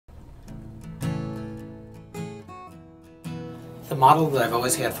The model that I've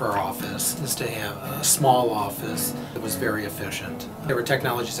always had for our office is to have a small office that was very efficient. There were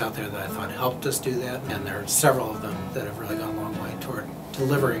technologies out there that I thought helped us do that, and there are several of them that have really gone a long way toward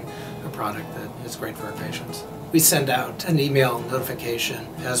delivering a product that is great for our patients. We send out an email notification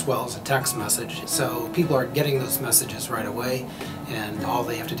as well as a text message, so people are getting those messages right away, and all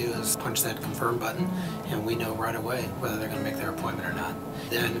they have to do is punch that confirm button, and we know right away whether they're going to make their appointment or not.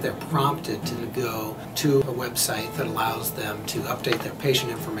 Then they're prompted to go to a website that allows them to update their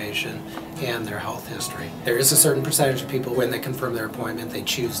patient information and their health history. There is a certain percentage of people, when they confirm their appointment, they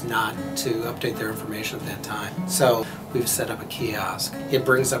choose not to update their information at that time. So we've set up a kiosk. It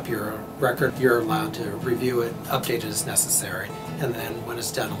brings up your record. You're allowed to review it, update it as necessary, and then when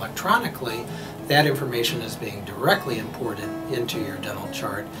it's done electronically, that information is being directly imported into your dental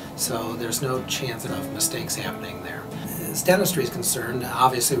chart, so there's no chance of mistakes happening there. As dentistry is concerned,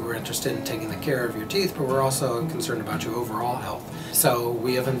 obviously we're interested in taking the care of your teeth, but we're also concerned about your overall health. So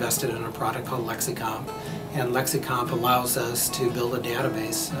we have invested in a product called LexiComp, and LexiComp allows us to build a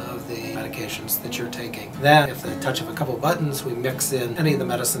database of the medications that you're taking. Then, at the touch of a couple buttons, we mix in any of the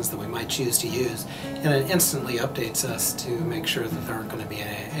medicines that we might choose to use, and it instantly updates us to make sure that there aren't going to be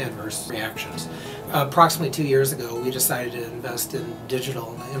any adverse reactions. Approximately 2 years ago, we decided to invest in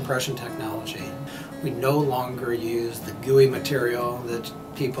digital impression technology. We no longer use the gooey material that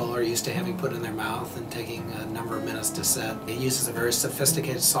people are used to having put in their mouth and taking a number of minutes to set. It uses a very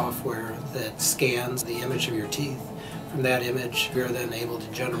sophisticated software that scans the image of your teeth. From that image, we are then able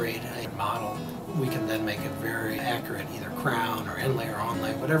to generate a model. We can then make it very accurate, either crown or inlay or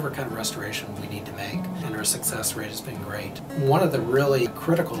onlay, whatever kind of restoration we need to make, and our success rate has been great. One of the really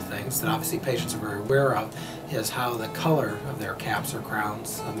critical things that obviously patients are very aware of is how the color of their caps or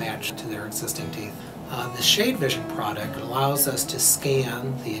crowns match to their existing teeth. The Shade Vision product allows us to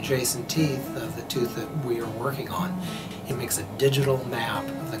scan the adjacent teeth of the tooth that we are working on. It makes a digital map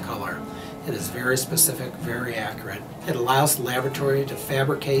of the color. It is very specific, very accurate. It allows the laboratory to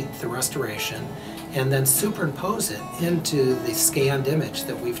fabricate the restoration and then superimpose it into the scanned image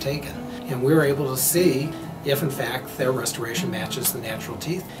that we've taken. And we're able to see if in fact their restoration matches the natural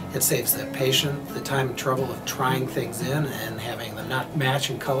teeth. It saves the patient the time and trouble of trying things in and having them not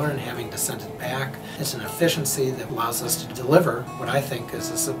match in color and having to send it back. It's an efficiency that allows us to deliver what I think is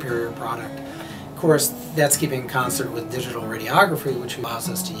a superior product. Of course, that's keeping in concert with digital radiography, which allows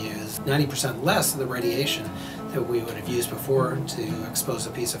us to use 90% less of the radiation that we would have used before to expose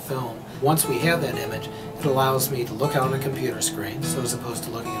a piece of film. Once we have that image, it allows me to look out on a computer screen, so as opposed to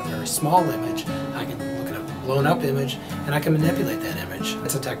looking at a very small image, I can look at a blown up image and I can manipulate that image.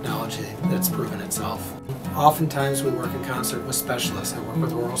 It's a technology that's proven itself. Oftentimes we work in concert with specialists. I work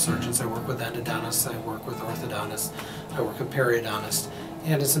with oral surgeons, I work with endodontists, I work with orthodontists, I work with periodontists.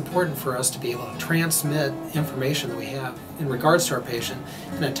 And it's important for us to be able to transmit information that we have in regards to our patient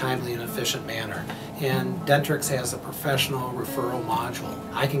in a timely and efficient manner. And Dentrix has a professional referral module.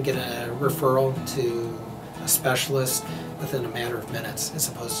 I can get a referral to a specialist within a matter of minutes, as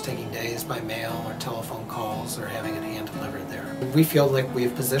opposed to taking days by mail or telephone calls or having it hand delivered there. We feel like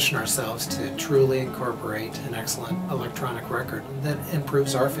we've positioned ourselves to truly incorporate an excellent electronic record that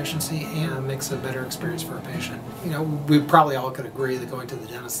improves our efficiency and makes a better experience for our patient. You know, we probably all could agree that going to the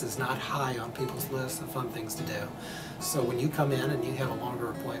dentist is not high on people's list of fun things to do. So when you come in and you have a longer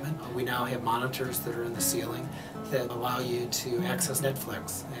appointment, we now have monitors that are in the ceiling that allow you to access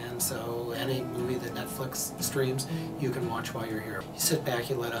Netflix. And so any movie that Netflix streams, you can watch while you're here. You sit back,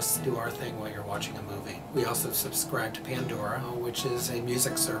 you let us do our thing while you're watching a movie. We also subscribe to Pandora, which is a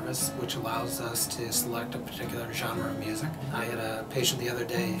music service which allows us to select a particular genre of music. I had a patient the other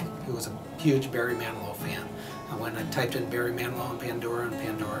day who was a huge Barry Manilow fan. When I typed in Barry Manilow and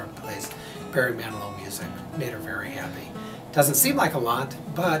Pandora plays Barry Manilow music. Made her very happy. Doesn't seem like a lot,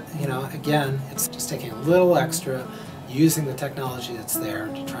 but you know, again, it's just taking a little extra, using the technology that's there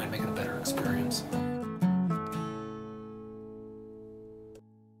to try and make it a better experience.